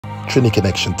Trinity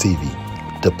Connection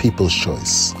TV, the people's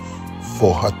choice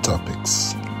for hot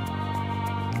topics.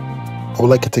 I would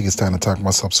like to take this time to thank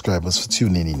my subscribers for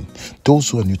tuning in. Those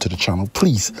who are new to the channel,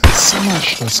 please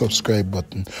smash that subscribe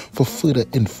button for further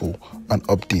info and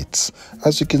updates.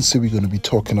 As you can see, we're going to be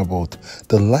talking about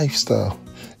the lifestyle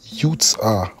youths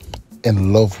are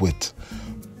in love with,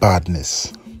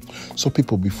 badness. So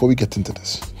people, before we get into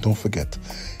this, don't forget,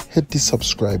 hit the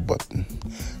subscribe button.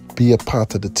 Be a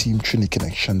part of the Team Trinity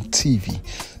Connection TV.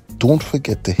 Don't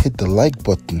forget to hit the like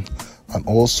button and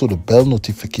also the bell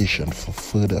notification for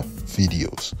further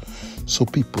videos. So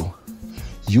people,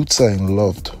 youths are in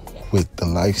love with the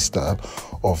lifestyle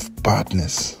of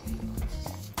badness.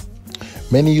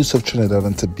 Many youths of Trinidad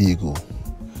and Tobago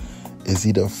is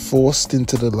either forced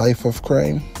into the life of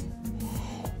crime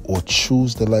or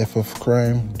choose the life of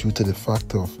crime due to the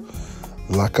fact of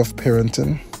lack of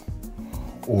parenting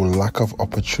or lack of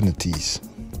opportunities.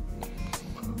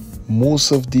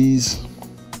 Most of these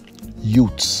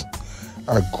youths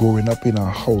are growing up in a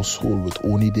household with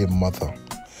only their mother.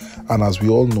 And as we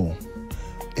all know,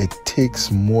 it takes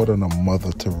more than a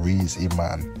mother to raise a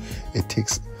man. It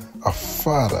takes a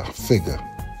father figure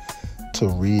to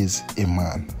raise a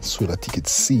man so that he could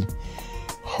see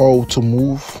how to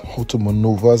move, how to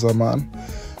maneuver as a man,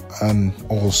 and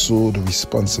also the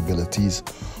responsibilities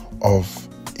of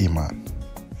a man.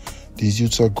 These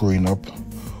youths are growing up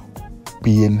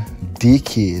being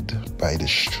daycared by the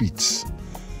streets,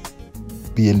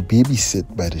 being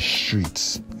babysit by the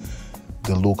streets.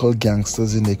 The local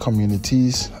gangsters in their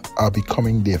communities are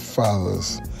becoming their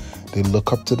fathers. They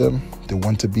look up to them, they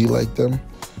want to be like them,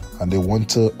 and they want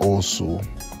to also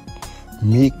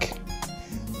make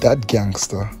that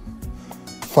gangster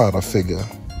father figure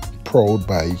proud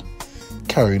by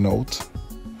carrying out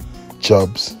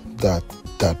jobs that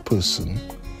that person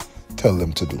tell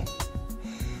them to do.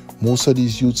 Most of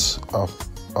these youths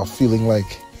are feeling like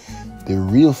the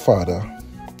real father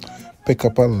pick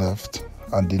up and left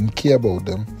and didn't care about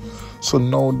them. So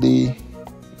now they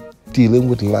dealing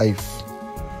with life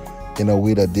in a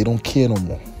way that they don't care no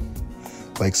more.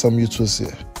 Like some youths will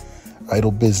say,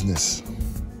 idle business.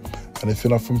 And if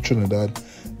you're not from Trinidad,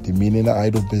 the meaning of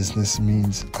idle business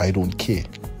means I don't care.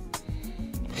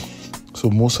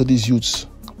 So most of these youths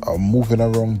are moving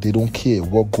around, they don't care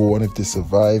what go on, if they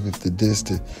survive, if they this,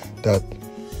 that.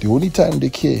 The only time they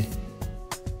care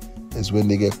is when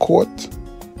they get caught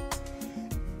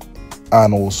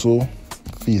and also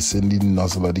facing the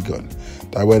nozzle of the gun.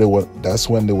 That's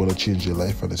when they want to change their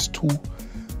life, and it's too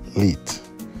late.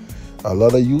 A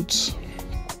lot of youths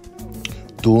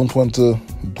don't want to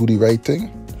do the right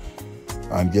thing,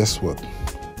 and guess what?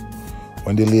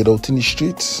 When they laid out in the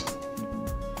streets,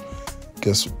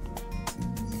 guess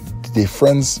their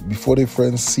friends, before their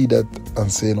friends see that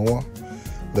and say, you know what,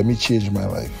 let me change my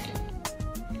life.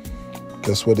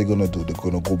 Guess what they're going to do? They're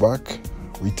going to go back,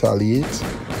 retaliate,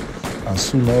 and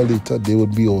sooner or later they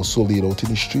would be also laid out in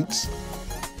the streets,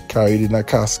 carried in a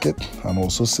casket, and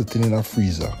also sitting in a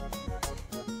freezer.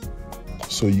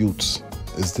 So youths,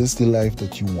 is this the life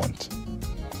that you want?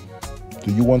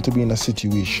 Do you want to be in a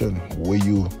situation where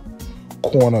you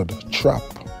cornered,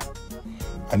 trapped,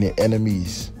 and your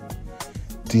enemies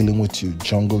dealing with you,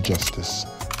 jungle justice,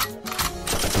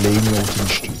 laying you out in the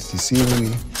streets? The same way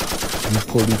you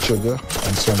pull the trigger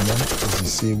on someone is the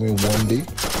same way one day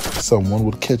someone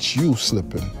would catch you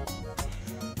slipping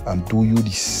and do you the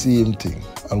same thing,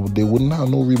 and they wouldn't have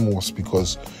no remorse,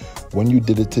 because when you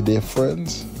did it to their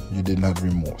friends, you didn't have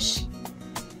remorse.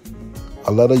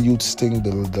 A lot of youths think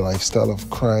the lifestyle of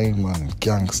crime and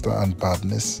gangster and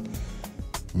badness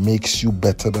makes you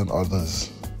better than others.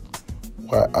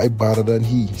 Why, I better than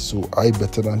he, so I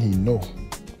better than he. No.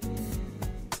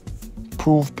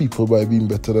 Prove people by being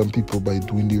better than people by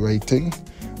doing the right thing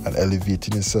and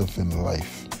elevating yourself in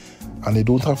life. And you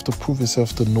don't have to prove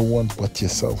yourself to no one but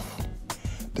yourself.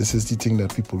 This is the thing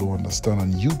that people don't understand,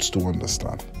 and youths don't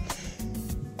understand.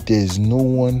 There is no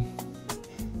one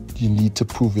you need to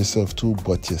prove yourself to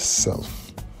but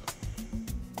yourself.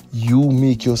 You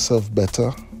make yourself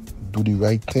better, do the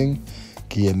right thing,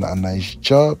 get a nice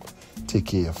job, take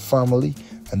care of your family,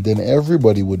 and then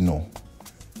everybody would know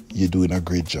you're doing a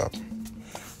great job.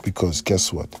 Because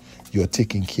guess what? You're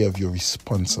taking care of your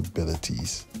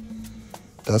responsibilities.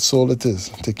 That's all it is,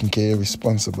 taking care of your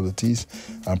responsibilities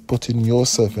and putting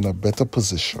yourself in a better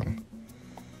position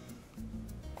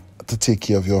to take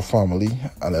care of your family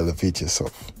and elevate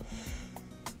yourself.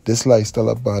 This lifestyle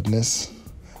of badness,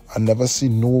 I never see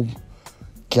no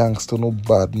gangster, no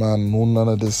bad man, no none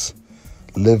of this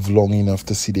live long enough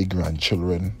to see their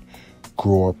grandchildren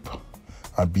grow up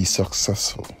and be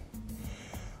successful.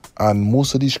 And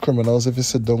most of these criminals, if you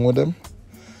sit down with them,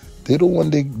 they don't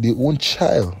want their own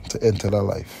child to enter their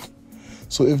life.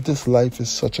 So if this life is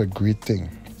such a great thing,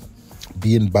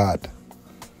 being bad,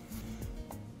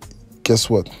 guess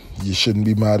what? You shouldn't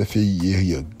be mad if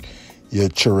your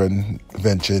children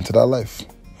venture into that life.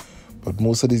 But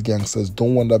most of these gangsters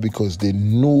don't want that because they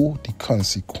know the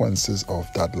consequences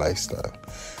of that lifestyle.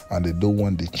 And they don't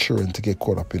want the children to get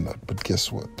caught up in that. But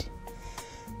guess what?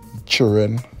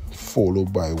 Children follow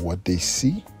by what they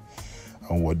see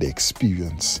and what they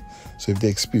experience. So if they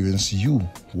experience you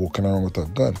walking around with a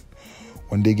gun,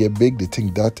 when they get big, they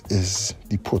think that is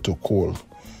the protocol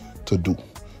to do.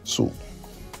 So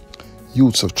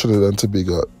youths of Trinidad and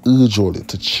Tobago, urge all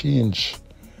to change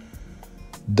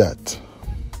that.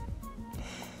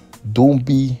 Don't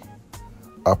be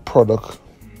a product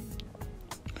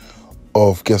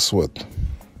of, guess what,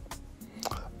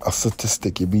 a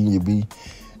statistic.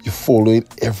 You're following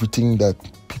everything that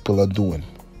people are doing.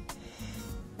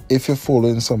 If you're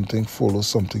following something, follow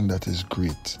something that is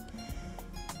great.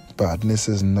 Badness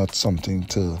is not something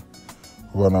to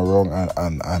run around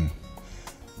and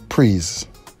praise.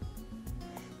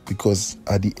 Because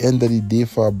at the end of the day,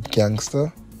 for a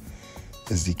gangster,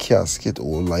 is the casket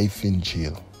or life in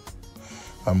jail.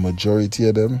 A majority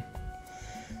of them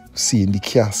seeing the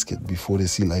casket before they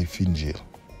see life in jail.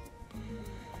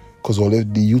 Because all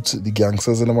of the youths, the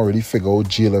gangsters, and them already figure out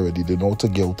jail already. They know how to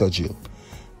get out of jail.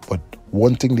 But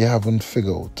one thing they haven't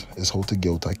figured out is how to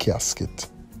get out of a casket.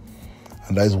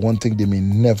 And that is one thing they may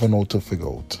never know to figure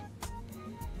out.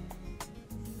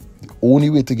 The only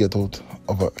way to get out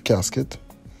of a casket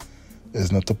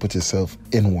is not to put yourself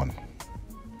in one.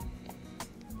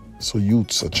 So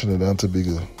youths of Trinidad and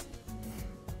Tobago,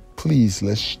 please,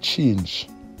 let's change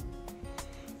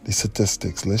the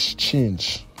statistics. Let's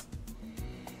change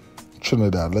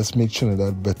Trinidad. Let's make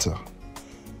Trinidad better.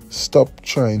 Stop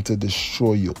trying to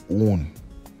destroy your own.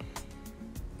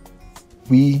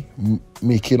 We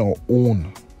making our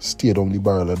own stay down the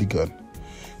barrel of the gun.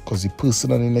 Because the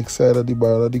person on the next side of the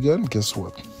barrel of the gun, guess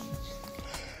what?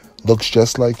 Looks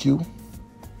just like you.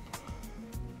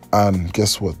 And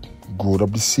guess what? Growed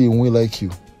up the same way like you.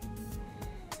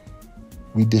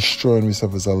 We destroying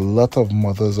ourselves. There's a lot of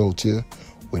mothers out here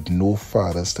with no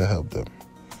fathers to help them.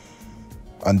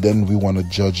 And then we want to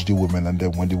judge the women, and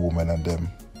then when the women and them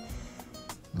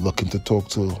looking to talk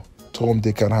to Tom,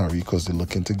 Dick, and Harry because they're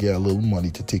looking to get a little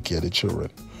money to take care of the children.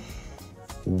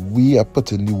 We are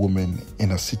putting the women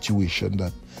in a situation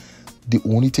that the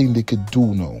only thing they could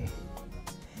do now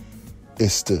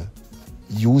is to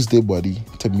use their body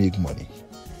to make money.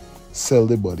 Sell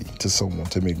their body to someone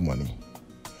to make money.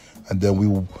 And then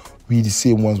we the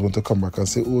same ones want to come back and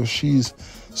say, oh, she's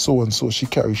so-and-so, she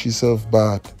carries herself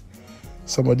bad.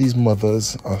 Some of these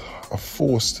mothers are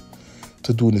forced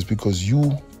to do this because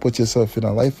you put yourself in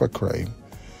a life of crime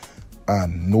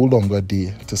and no longer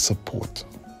there to support.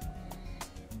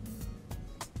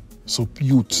 So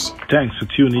youths. Thanks for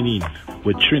tuning in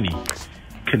with Trini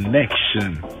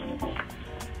Connection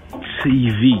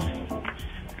TV.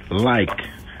 Like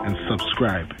and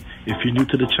subscribe. If you're new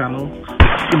to the channel,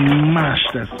 smash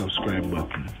that subscribe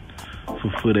button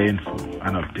for further info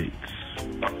and updates.